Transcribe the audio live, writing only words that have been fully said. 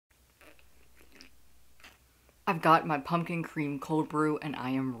I've got my pumpkin cream cold brew and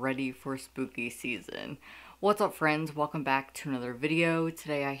I am ready for spooky season. What's up friends, welcome back to another video.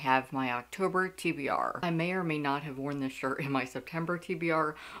 Today I have my October TBR. I may or may not have worn this shirt in my September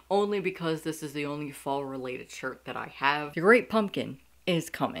TBR, only because this is the only fall related shirt that I have. The Great Pumpkin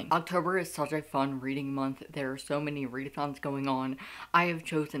is coming. October is such a fun reading month. There are so many readathons going on. I have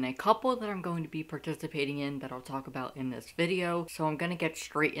chosen a couple that I'm going to be participating in that I'll talk about in this video, so I'm going to get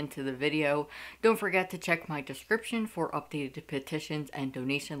straight into the video. Don't forget to check my description for updated petitions and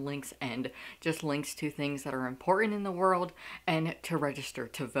donation links and just links to things that are important in the world and to register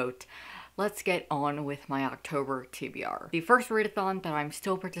to vote. Let's get on with my October TBR. The first readathon that I'm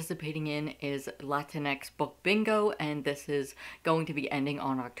still participating in is Latinx Book Bingo, and this is going to be ending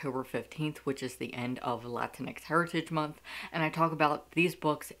on October 15th, which is the end of Latinx Heritage Month, and I talk about these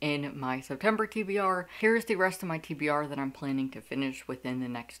books in my September TBR. Here's the rest of my TBR that I'm planning to finish within the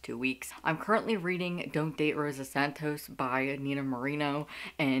next 2 weeks. I'm currently reading Don't Date Rosa Santos by Nina Moreno,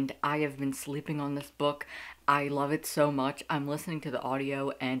 and I have been sleeping on this book. I love it so much. I'm listening to the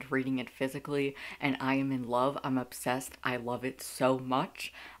audio and reading it physically, and I am in love. I'm obsessed. I love it so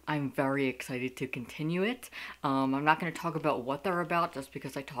much. I'm very excited to continue it. I'm not going to talk about what they're about just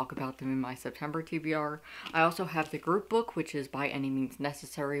because I talk about them in my September TBR. I also have the group book, which is By Any Means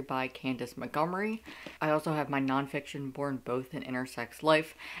Necessary by Candice Montgomery. I also have my nonfiction Born Both in Intersex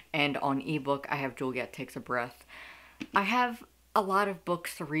Life, and on ebook I have Juliet Takes a Breath. I have a lot of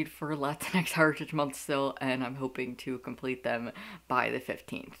books to read for Latinx Heritage Month still, and I'm hoping to complete them by the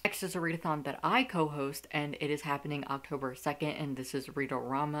 15th. Next is a readathon that I co-host, and it is happening October 2nd, and this is O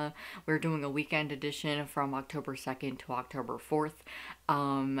Rama. We're doing a weekend edition from October 2nd to October 4th.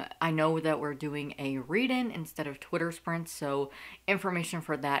 I know that we're doing a read-in instead of Twitter sprints, so information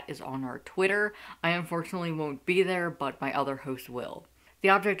for that is on our Twitter. I unfortunately won't be there, but my other host will. The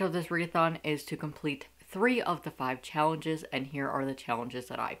object of this readathon is to complete 3 of the 5 challenges, and here are the challenges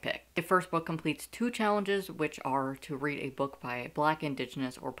that I picked. The first book completes 2 challenges, which are to read a book by a Black,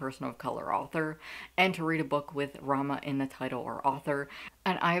 Indigenous, or person of color author, and to read a book with Rama in the title or author.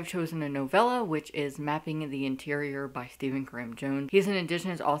 And I have chosen a novella, which is Mapping the Interior by Stephen Graham Jones. He's an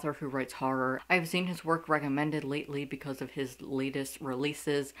Indigenous author who writes horror. I have seen his work recommended lately because of his latest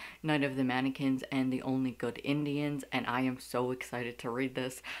releases, Night of the Mannequins and The Only Good Indians, and I am so excited to read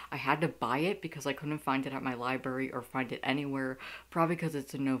this. I had to buy it because I couldn't find it at my library or find it anywhere, probably because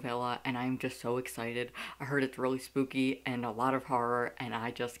it's a novella, and I'm just so excited. I heard it's really spooky and a lot of horror, and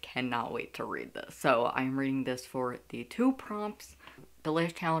I just cannot wait to read this. So I'm reading this for the 2 prompts. The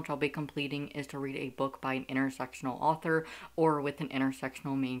last challenge I'll be completing is to read a book by an intersectional author or with an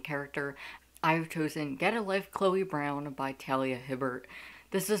intersectional main character. I've chosen Get a Life, Chloe Brown by Talia Hibbert.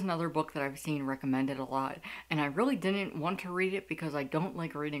 This is another book that I've seen recommended a lot, and I really didn't want to read it because I don't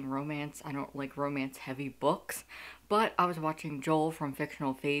like reading romance. I don't like romance-heavy books, but I was watching Joel from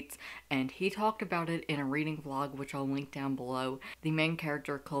Fictional Fates, and he talked about it in a reading vlog, which I'll link down below. The main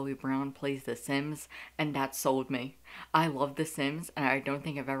character, Chloe Brown, plays The Sims, and that sold me. I love The Sims, and I don't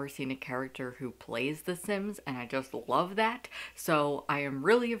think I've ever seen a character who plays The Sims, and I just love that, so I am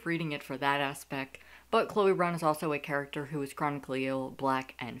really reading it for that aspect. But Chloe Brown is also a character who is chronically ill,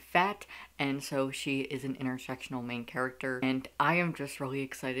 Black, and fat, and so she is an intersectional main character, and I am just really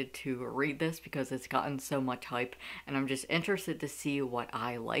excited to read this because it's gotten so much hype, and I'm just interested to see what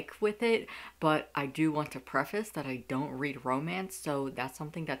I like with it. But I do want to preface that I don't read romance, so that's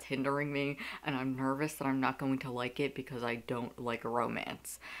something that's hindering me, and I'm nervous that I'm not going to like it because I don't like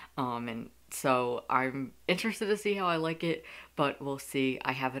romance. So I'm interested to see how I like it, but we'll see.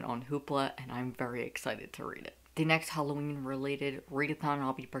 I have it on Hoopla, and I'm very excited to read it. The next Halloween-related readathon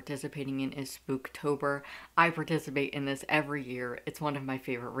I'll be participating in is Sbooktober. I participate in this every year. It's one of my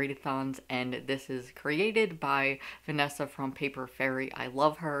favorite readathons, and this is created by Vanessa from Paper Fairy. I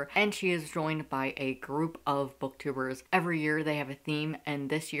love her, and she is joined by a group of booktubers. Every year they have a theme, and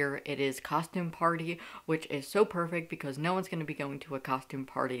this year it is Costume Party, which is so perfect because no one's going to be going to a costume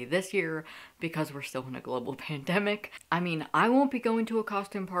party this year because we're still in a global pandemic. I mean, I won't be going to a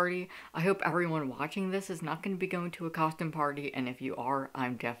costume party. I hope everyone watching this is not going to be going to a costume party, and if you are,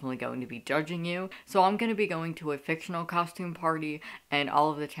 I'm definitely going to be judging you. So I'm going to be going to a fictional costume party, and all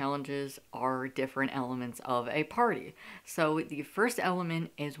of the challenges are different elements of a party. So the first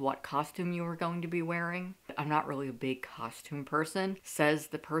element is what costume you are going to be wearing. I'm not really a big costume person, says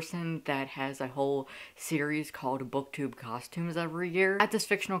the person that has a whole series called BookTube Costumes every year. At this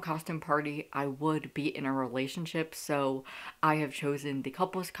fictional costume party, I would be in a relationship, so I have chosen the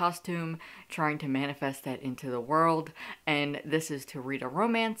couple's costume, trying to manifest that into the world, and this is to read a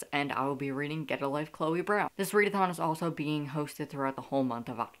romance, and I will be reading Get a Life, Chloe Brown. This readathon is also being hosted throughout the whole month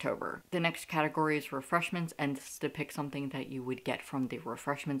of October. The next category is refreshments, and this is to pick something that you would get from the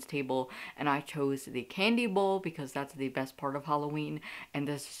refreshments table, and I chose the candy bowl because that's the best part of Halloween, and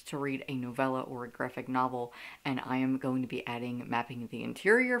this is to read a novella or a graphic novel, and I am going to be adding mapping the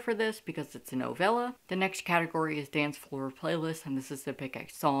interior for this because it's a novella. The next category is dance floor playlist, and this is to pick a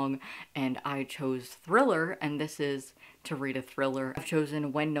song, and I chose thriller, and this is to read a thriller. I've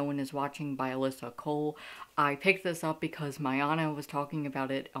chosen When No One Is Watching by Alyssa Cole. I picked this up because Mayana was talking about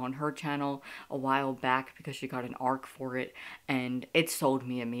it on her channel a while back because she got an ARC for it, and it sold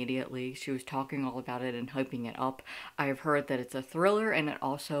me immediately. She was talking all about it and hyping it up. I've heard that it's a thriller, and it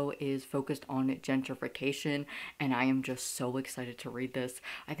also is focused on gentrification, and I am just so excited to read this.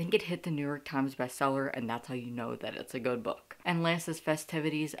 I think it hit the New York Times bestseller, and that's how you know that it's a good book. And last is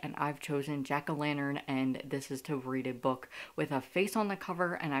festivities, and I've chosen Jack-O-Lantern, and this is to read a book with a face on the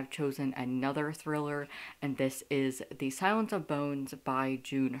cover, and I've chosen another thriller, and this is The Silence of Bones by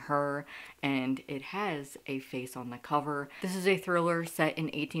June Her, and it has a face on the cover. This is a thriller set in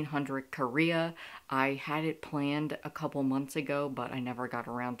 1800 Korea. I had it planned a couple months ago, but I never got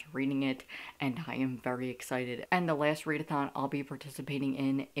around to reading it, and I am very excited. And the last readathon I'll be participating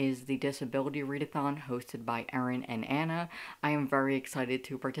in is the Disability Readathon hosted by Erin and Anna. I am very excited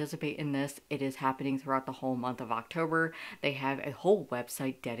to participate in this. It is happening throughout the whole month of October. They have a whole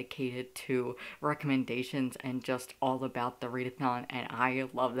website dedicated to recommendations and just all about the readathon, and I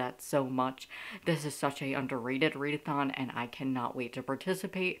love that so much. This is such a underrated readathon, and I cannot wait to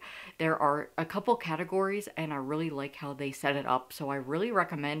participate. There are a couple categories, and I really like how they set it up, so I really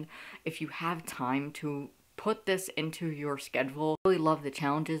recommend, if you have time, to put this into your schedule. I really love the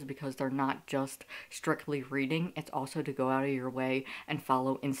challenges because they're not just strictly reading, it's also to go out of your way and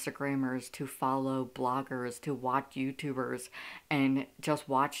follow Instagrammers, to follow bloggers, to watch YouTubers, and just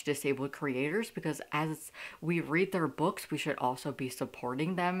watch disabled creators, because as we read their books, we should also be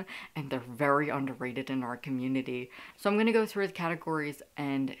supporting them, and they're very underrated in our community. So I'm going to go through the categories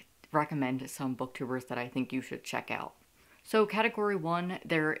and recommend some booktubers that I think you should check out. So category 1,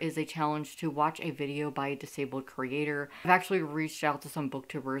 there is a challenge to watch a video by a disabled creator. I've actually reached out to some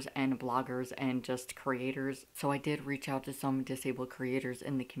booktubers and bloggers and just creators. So I did reach out to some disabled creators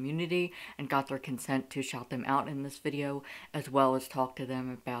in the community and got their consent to shout them out in this video, as well as talk to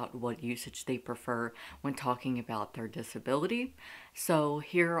them about what usage they prefer when talking about their disability. So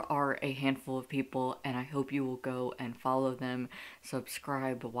here are a handful of people, and I hope you will go and follow them,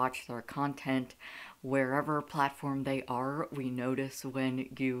 subscribe, watch their content. Wherever platform they are, we notice when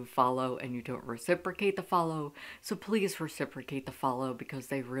you follow and you don't reciprocate the follow, so please reciprocate the follow because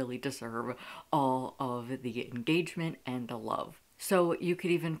they really deserve all of the engagement and the love. So you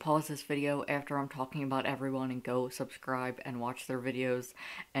could even pause this video after I'm talking about everyone and go subscribe and watch their videos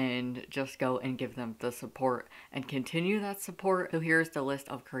and just go and give them the support and continue that support. So here's the list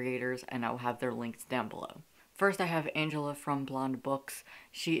of creators, and I'll have their links down below. First, I have Angela from Blonde Books.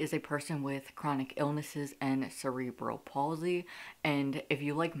 She is a person with chronic illnesses and cerebral palsy, and if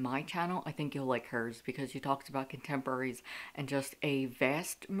you like my channel, I think you'll like hers because she talks about contemporaries and just a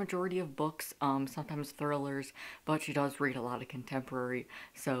vast majority of books, sometimes thrillers, but she does read a lot of contemporary.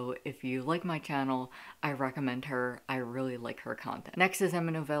 So if you like my channel, I recommend her. I really like her content. Next is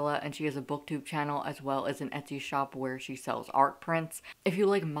Emmanovella, and she has a booktube channel as well as an Etsy shop where she sells art prints. If you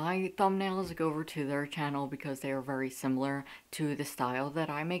like my thumbnails, go over to their channel because they are very similar to the style that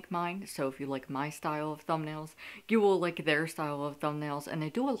I make mine. So if you like my style of thumbnails, you will like their style of thumbnails, and they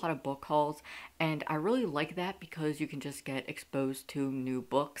do a lot of book hauls, and I really like that because you can just get exposed to new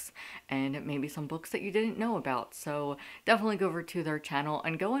books and maybe some books that you didn't know about. So definitely go over to their channel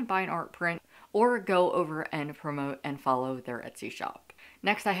and go and buy an art print, or go over and promote and follow their Etsy shop.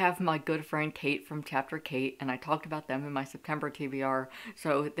 Next, I have my good friend Kate from Chapter Kate, and I talked about them in my September TBR,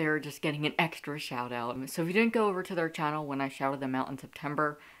 so they're just getting an extra shout out. So if you didn't go over to their channel when I shouted them out in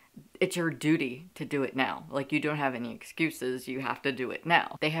September, it's your duty to do it now. Like, you don't have any excuses, you have to do it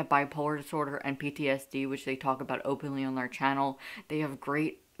now. They have bipolar disorder and PTSD, which they talk about openly on their channel. They have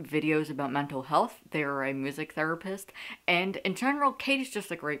great videos about mental health. They are a music therapist, and in general, Kate is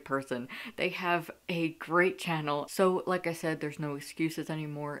just a great person. They have a great channel. So like I said, there's no excuses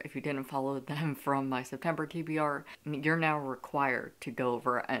anymore. If you didn't follow them from my September TBR, you're now required to go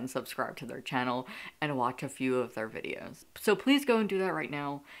over and subscribe to their channel and watch a few of their videos. So please go and do that right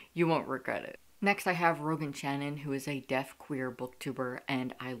now. You won't regret it. Next, I have Rogan Shannon, who is a deaf queer booktuber,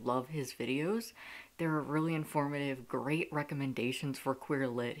 and I love his videos. They're really informative, great recommendations for queer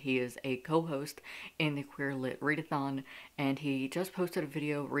lit. He is a co-host in the Queer Lit Readathon, and he just posted a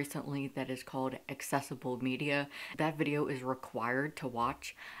video recently that is called Accessible Media. That video is required to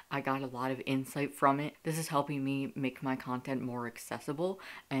watch. I got a lot of insight from it. This is helping me make my content more accessible,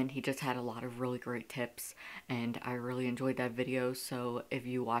 and he just had a lot of really great tips, and I really enjoyed that video. So if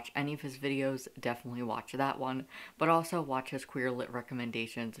you watch any of his videos, definitely watch that one, but also watch his queer lit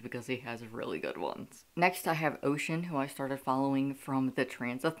recommendations because he has really good ones. Next, I have Ocean, who I started following from the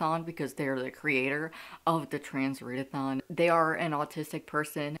Transathon because they're the creator of the Trans Readathon. They are an autistic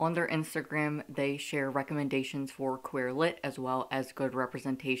person. On their Instagram, they share recommendations for queer lit as well as good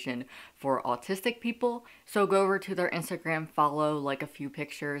representation for autistic people. So go over to their Instagram, follow, like a few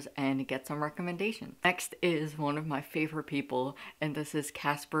pictures, and get some recommendations. Next is one of my favorite people, and this is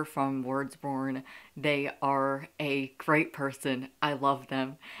Casper from Wordsbornn. They are a great person. I love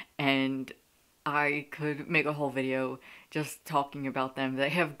them, and I could make a whole video just talking about them. They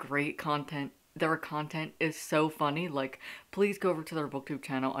have great content. Their content is so funny. Like, please go over to their booktube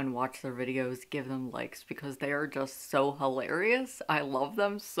channel and watch their videos, give them likes because they are just so hilarious. I love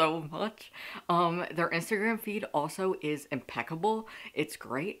them so much. Their Instagram feed also is impeccable. It's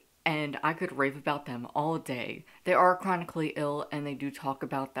great, and I could rave about them all day. They are chronically ill, and they do talk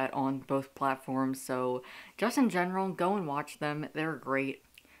about that on both platforms, so just in general, go and watch them. They're great.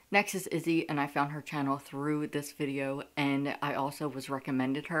 Next is Izzy, and I found her channel through this video, and I also was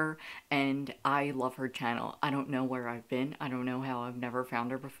recommended her, and I love her channel. I don't know where I've been. I don't know how I've never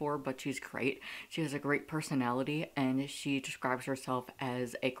found her before, but she's great. She has a great personality, and she describes herself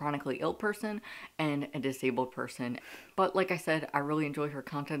as a chronically ill person and a disabled person. But like I said, I really enjoy her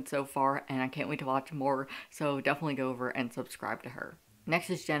content so far, and I can't wait to watch more, so definitely go over and subscribe to her. Next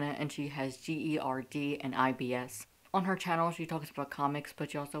is Jenna, and she has GERD and IBS. On her channel, she talks about comics,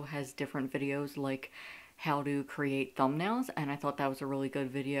 but she also has different videos like how to create thumbnails, and I thought that was a really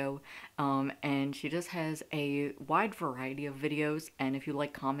good video. And she just has a wide variety of videos, and if you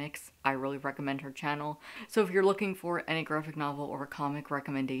like comics, I really recommend her channel. So if you're looking for any graphic novel or comic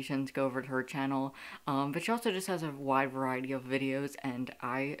recommendations, go over to her channel. But she also just has a wide variety of videos, and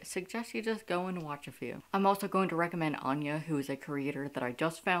I suggest you just go and watch a few. I'm also going to recommend Anya, who is a creator that I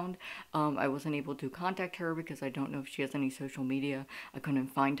just found. I wasn't able to contact her because I don't know if she has any social media. I couldn't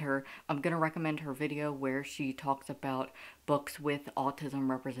find her. I'm gonna recommend her video where she talks about books with autism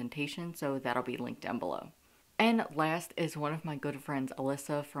representation, so that'll be linked down below. And last is one of my good friends,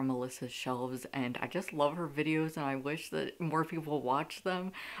 Alyssa from Alyssa's Shelves, and I just love her videos and I wish that more people watch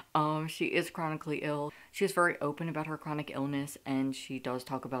them. She is chronically ill. She is very open about her chronic illness, and she does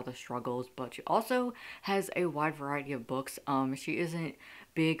talk about the struggles, but she also has a wide variety of books. She isn't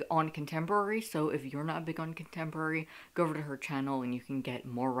big on contemporary, so if you're not big on contemporary, go over to her channel and you can get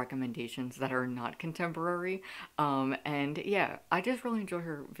more recommendations that are not contemporary. And yeah, I just really enjoy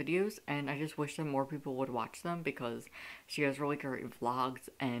her videos, and I just wish that more people would watch them because she has really great vlogs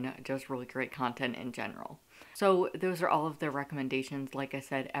and just really great content in general. So those are all of the recommendations. Like I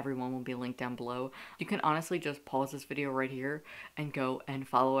said, everyone will be linked down below. You can honestly just pause this video right here and go and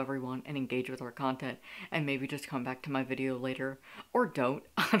follow everyone and engage with our content, and maybe just come back to my video later, or don't.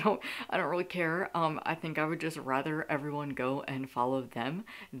 I don't really care. I think I would just rather everyone go and follow them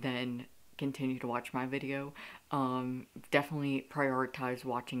than continue to watch my video. Definitely prioritize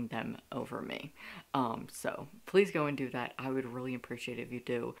watching them over me. So please go and do that. I would really appreciate it if you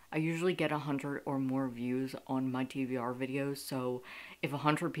do. I usually get 100 or more views on my TBR videos, so if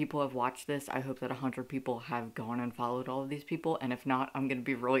 100 people have watched this, I hope that 100 people have gone and followed all of these people, and if not, I'm gonna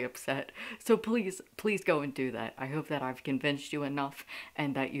be really upset. So please go and do that. I hope that I've convinced you enough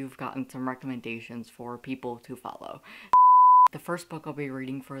and that you've gotten some recommendations for people to follow. The first book I'll be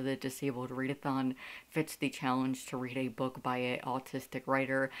reading for the Disabled Readathon fits the challenge to read a book by an autistic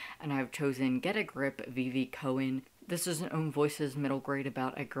writer, and I've chosen Get a Grip, Vivi Cohen. This is an Own Voices middle grade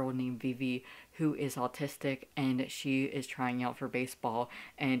about a girl named Vivi who is autistic, and she is trying out for baseball,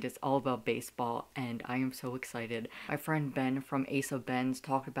 and it's all about baseball, and I am so excited. My friend Ben from Ace of Ben's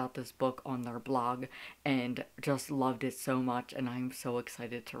talked about this book on their blog and just loved it so much, and I'm so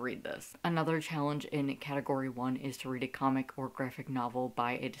excited to read this. Another challenge in category 1 is to read a comic or graphic novel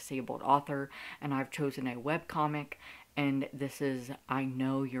by a disabled author, and I've chosen a webcomic, and this is I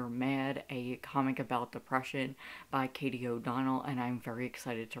Know You're Mad, a comic about depression by Katie O'Donnell, and I'm very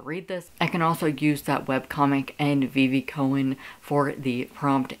excited to read this. I can also use that webcomic and Vivi Cohen for the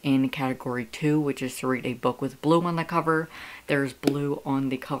prompt in category 2, which is to read a book with blue on the cover. There's blue on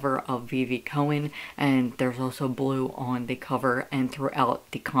the cover of Vivi Cohen, and there's also blue on the cover and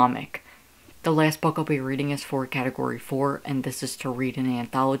throughout the comic. The last book I'll be reading is for Category 4, and this is to read an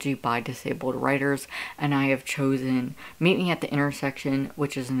anthology by disabled writers, and I have chosen Meet Me at the Intersection,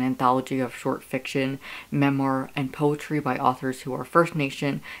 which is an anthology of short fiction, memoir, and poetry by authors who are First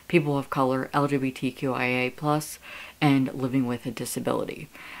Nation, people of color, LGBTQIA+, and living with a disability.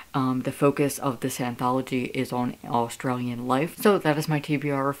 The focus of this anthology is on Australian life. So that is my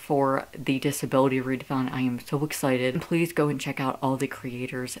TBR for the Disability Readathon. I am so excited. Please go and check out all the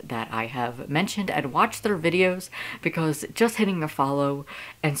creators that I have mentioned and watch their videos, because just hitting a follow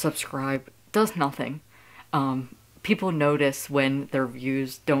and subscribe does nothing. People notice when their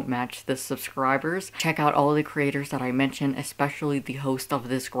views don't match the subscribers. Check out all the creators that I mentioned, especially the host of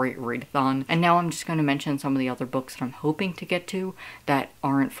this great readathon. And now I'm just going to mention some of the other books that I'm hoping to get to that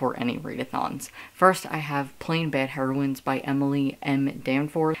aren't for any readathons. First, I have Plain Bad Heroines by Emily M.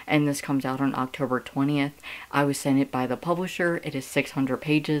 Danforth, and this comes out on October 20th. I was sent it by the publisher. It is 600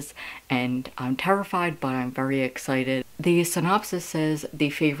 pages, and I'm terrified, but I'm very excited. The synopsis says the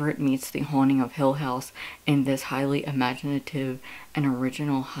favorite meets the haunting of Hill House in this highly imaginative and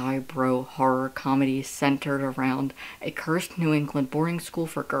original highbrow horror comedy centered around a cursed New England boarding school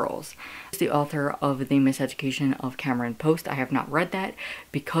for girls. The author of The Miseducation of Cameron Post. I have not read that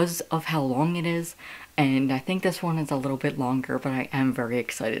because of how long it is, and I think this one is a little bit longer, but I am very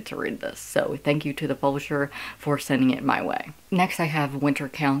excited to read this. So thank you to the publisher for sending it my way. Next, I have Winter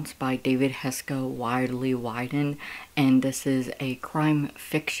Counts by David Hesko Widely Widen, and this is a crime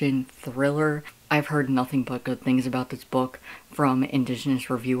fiction thriller. I've heard nothing but good things about this book from Indigenous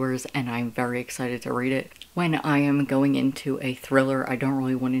reviewers, and I'm very excited to read it. When I am going into a thriller, I don't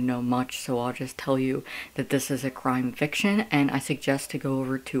really want to know much, so I'll just tell you that this is a crime fiction, and I suggest to go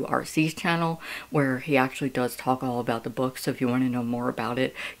over to RC's channel, where he actually does talk all about the book, so if you want to know more about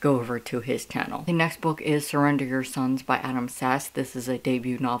it, go over to his channel. The next book is Surrender Your Sons by Adam Sass. This is a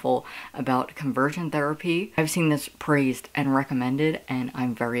debut novel about conversion therapy. I've seen this praised and recommended, and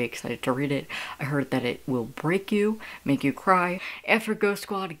I'm very excited to read it. I heard that it will break you, make you cry. After Ghost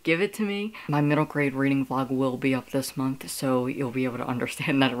Squad, give it to me. My middle grade reading vlog will be up this month, so you'll be able to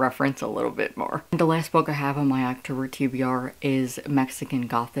understand that reference a little bit more. The last book I have on my October TBR is Mexican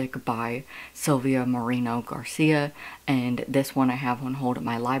Gothic by Sylvia Moreno Garcia, and this one I have on hold at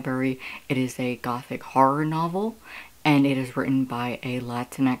my library. It is a Gothic horror novel, and it is written by a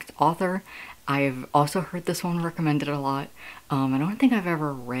Latinx author. I've also heard this one recommended a lot. I don't think I've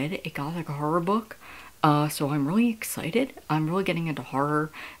ever read a Gothic horror book, so I'm really excited. I'm really getting into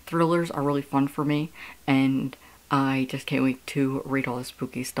horror. Thrillers are really fun for me, and I just can't wait to read all the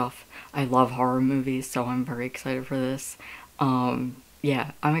spooky stuff. I love horror movies, so I'm very excited for this.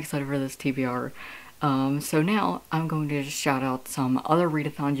 Yeah, I'm excited for this TBR. So now I'm going to just shout out some other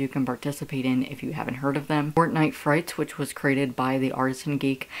readathons you can participate in if you haven't heard of them. Fortnite Frights, which was created by the Artisan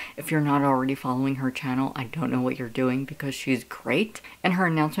Geek. If you're not already following her channel, I don't know what you're doing, because she's great. In her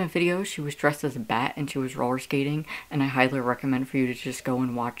announcement video, she was dressed as a bat and she was roller skating, and I highly recommend for you to just go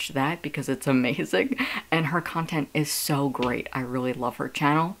and watch that because it's amazing. And her content is so great. I really love her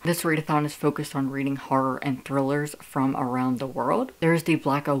channel. This readathon is focused on reading horror and thrillers from around the world. There's the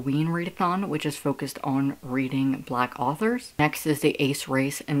Black-Oween readathon, which is focused on reading Black authors. Next is the Ace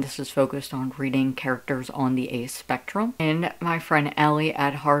Race, and this is focused on reading characters on the Ace spectrum. And my friend Allie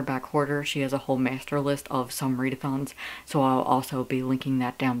at Hardback Hoarder, she has a whole master list of some readathons, so I'll also be linking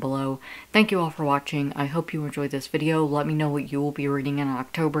that down below. Thank you all for watching. I hope you enjoyed this video. Let me know what you will be reading in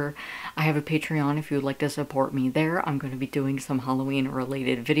October. I have a Patreon if you would like to support me there. I'm going to be doing some Halloween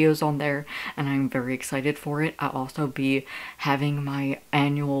related videos on there, and I'm very excited for it. I'll also be having my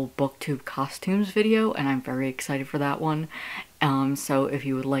annual Booktube costumes video, and I'm very excited for that one. So if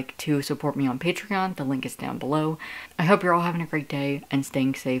you would like to support me on Patreon, the link is down below. I hope you're all having a great day and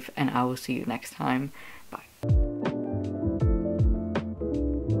staying safe, and I will see you next time. Bye.